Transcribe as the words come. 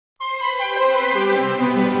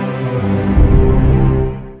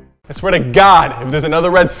I swear to God, if there's another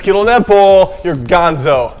red Skittle in that bowl, you're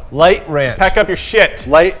gonzo. Light ranch. Pack up your shit.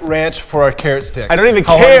 Light ranch for our carrot sticks. I don't even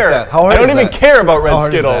care. I don't even care about red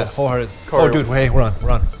Skittles. Oh, dude, hey, we're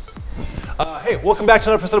on. Hey, welcome back to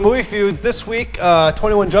another episode of Movie Feuds. This week,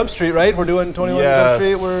 21 Jump Street, right? We're doing 21 Jump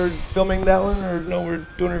Street. We're filming that one, or no, we're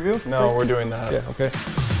doing a review? No, we're doing that. Yeah, okay.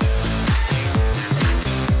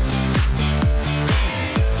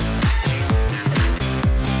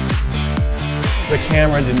 The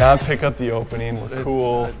camera did not pick up the opening. We're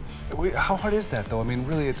cool. How hard is that, though? I mean,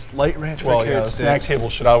 really, it's light ranch. Well, yeah, the snack table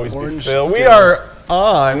should always be filled. Skittles. We are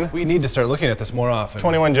on. We need to start looking at this more often.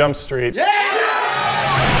 21 Jump Street. Yeah!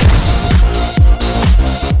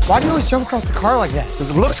 Why do you always jump across the car like that? Because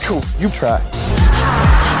it looks cool. You try.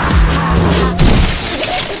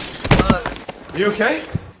 You okay?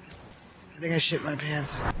 I think I shit my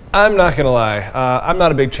pants. I'm not gonna lie. I'm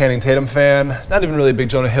not a big Channing Tatum fan. Not even really a big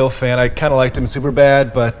Jonah Hill fan. I kind of liked him in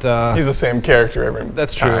Superbad, but he's the same character every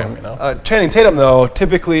that's time, true. You know? Channing Tatum, though,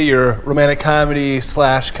 typically your romantic comedy /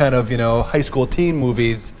 kind of high school teen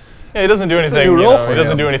movies. Yeah, he doesn't do anything. He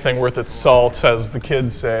doesn't do anything worth its salt, as the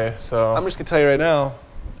kids say. So I'm just gonna tell you right now,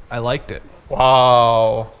 I liked it.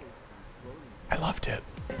 Wow, I loved it.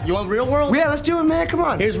 You want real world? Yeah, let's do it, man. Come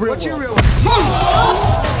on. Here's real What's world. your real world?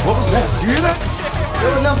 What was that? Did you hear that?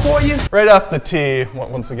 Real enough for you? Right off the tee,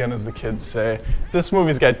 once again, as the kids say, this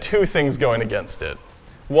movie's got two things going against it.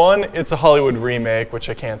 One, it's a Hollywood remake, which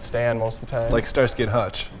I can't stand most of the time. Like Starsky and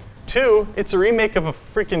Hutch. Two, it's a remake of a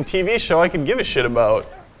freaking TV show I could give a shit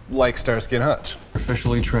about. Like Starsky and Hutch.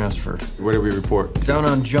 Officially transferred. Where did we report? Down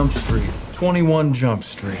on Jump Street. 21 Jump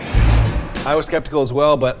Street. I was skeptical as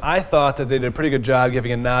well, but I thought that they did a pretty good job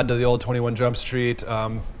giving a nod to the old 21 Jump Street.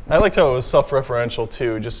 I liked how it was self-referential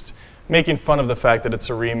too, just making fun of the fact that it's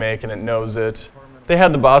a remake and it knows it. They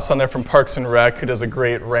had the boss on there from Parks and Rec who does a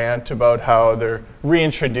great rant about how they're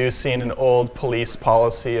reintroducing an old police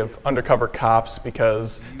policy of undercover cops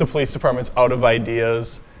because the police department's out of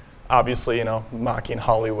ideas. Obviously, mocking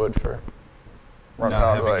Hollywood for running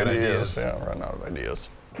out of ideas. Yeah, running out of ideas.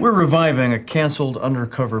 We're reviving a canceled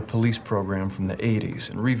undercover police program from the 80s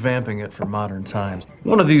and revamping it for modern times.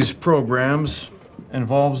 One of these programs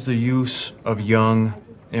involves the use of young,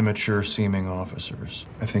 immature-seeming officers.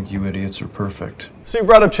 I think you idiots are perfect. So you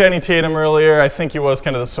brought up Channing Tatum earlier. I think he was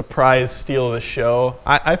kind of the surprise steal of the show.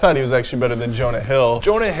 I thought he was actually better than Jonah Hill.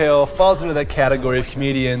 Jonah Hill falls into that category of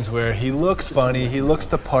comedians where he looks funny, he looks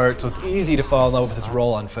the part, so it's easy to fall in love with his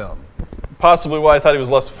role on film. Possibly why I thought he was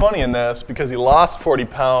less funny in this, because he lost 40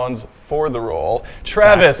 pounds for the role.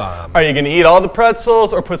 Travis, are you going to eat all the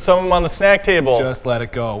pretzels or put some of them on the snack table? Just let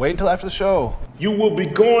it go. Wait until after the show. You will be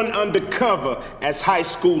going undercover as high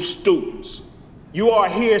school students. You are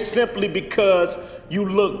here simply because you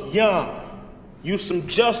look young. You some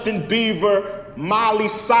Justin Bieber, Miley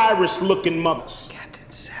Cyrus looking mothers. Captain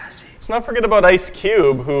Sassy. Let's not forget about Ice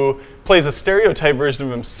Cube, who plays a stereotype version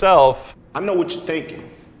of himself. I know what you're thinking.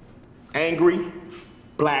 Angry,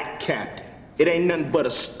 black captain. It ain't nothing but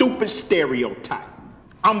a stupid stereotype.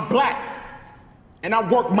 I'm black, and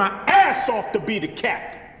I work my ass off to be the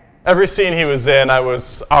captain. Every scene he was in, I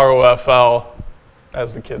was ROFL,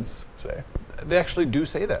 as the kids say. They actually do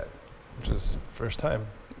say that, which is first time.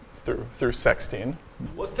 Through sexting.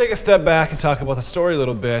 Let's take a step back and talk about the story a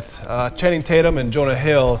little bit. Channing Tatum and Jonah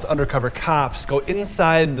Hill's undercover cops go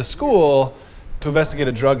inside the school to investigate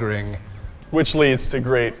a drug ring. Which leads to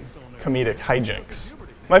great comedic hijinks.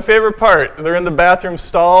 My favorite part, they're in the bathroom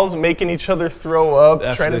stalls making each other throw up,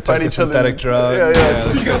 after trying to fight each other. Synthetic drug.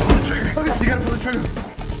 Yeah. You gotta pull the trigger. Okay, you gotta pull the trigger.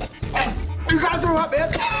 You gotta throw up, man.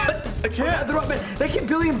 I can't throw up, man. They keep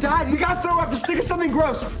Billy died. You gotta throw up. Just think of something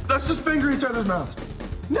gross. Let's just finger each other's mouths.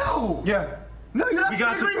 No. Yeah. No, you're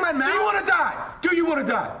not fingering my mouth. Do you want to die? Do you want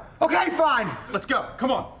to die? Okay, fine. Let's go. Come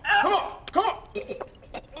on. Come on. Come on.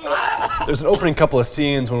 There's an opening couple of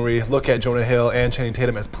scenes when we look at Jonah Hill and Channing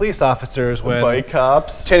Tatum as police officers when Bike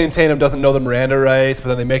cops. Channing Tatum doesn't know the Miranda rights, but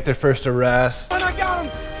then they make their first arrest. And I got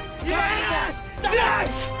him. Yes!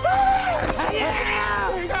 Yes! Yeah!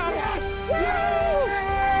 Yes!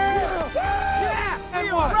 Yeah! Hey,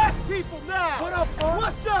 arrest people now! What up,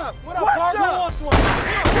 What's up? What's up?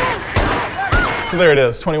 So there it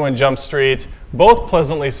is, 21 Jump Street. Both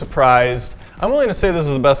pleasantly surprised. I'm willing to say this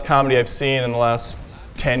is the best comedy I've seen in the last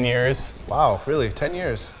 10 years. Wow, really? 10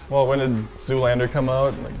 years? Well, when did Zoolander come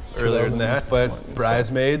out? Like Earlier than that, but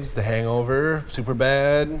Bridesmaids, The Hangover,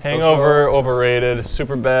 Superbad. Hangover, overrated.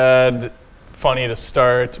 Superbad, funny to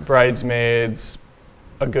start. Bridesmaids,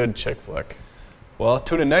 a good chick flick. Well,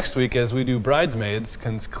 tune in next week as we do Bridesmaids,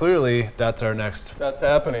 because clearly that's our next. That's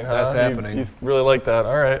happening, huh? That's happening. You really like that.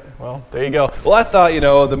 All right. Well, there you go. Well, I thought,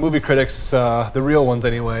 the movie critics, the real ones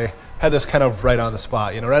anyway, had this kind of right on the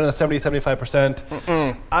spot, right on the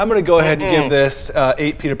 70-75%. I'm going to go ahead and give this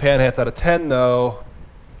 8 Peter Pan hats out of 10, though.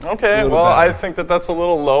 Okay, well, I think that that's a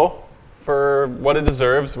little low for what it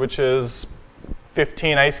deserves, which is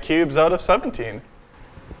 15 ice cubes out of 17.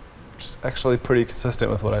 Which is actually pretty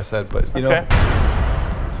consistent with what I said, but you know.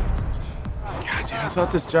 God, dude, I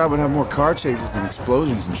thought this job would have more car chases and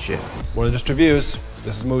explosions and shit. More than just reviews.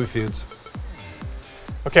 This is Movie Feuds.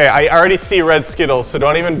 Okay, I already see red Skittles, so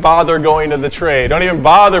don't even bother going to the tray. Don't even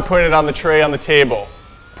bother putting it on the tray on the table.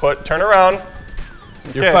 Turn around.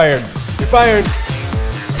 You're Okay. fired. You're fired.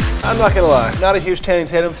 I'm not gonna lie, not a huge Channing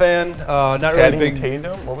Tatum fan. Not really big.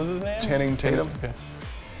 Tatum? What was his name? Channing Tatum. Okay.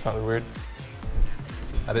 Sounded weird.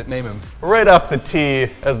 I didn't name him. Right off the tee,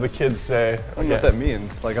 as the kids say. I don't know what that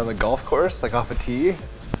means. Like on the golf course, like off a tee?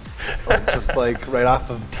 Like just like right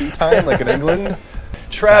off of tea time, like in England?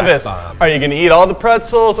 Travis, Bath bomb. are you going to eat all the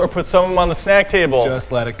pretzels or put some of them on the snack table?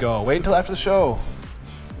 Just let it go. Wait until after the show.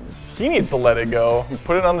 He needs to let it go and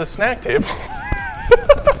put it on the snack table.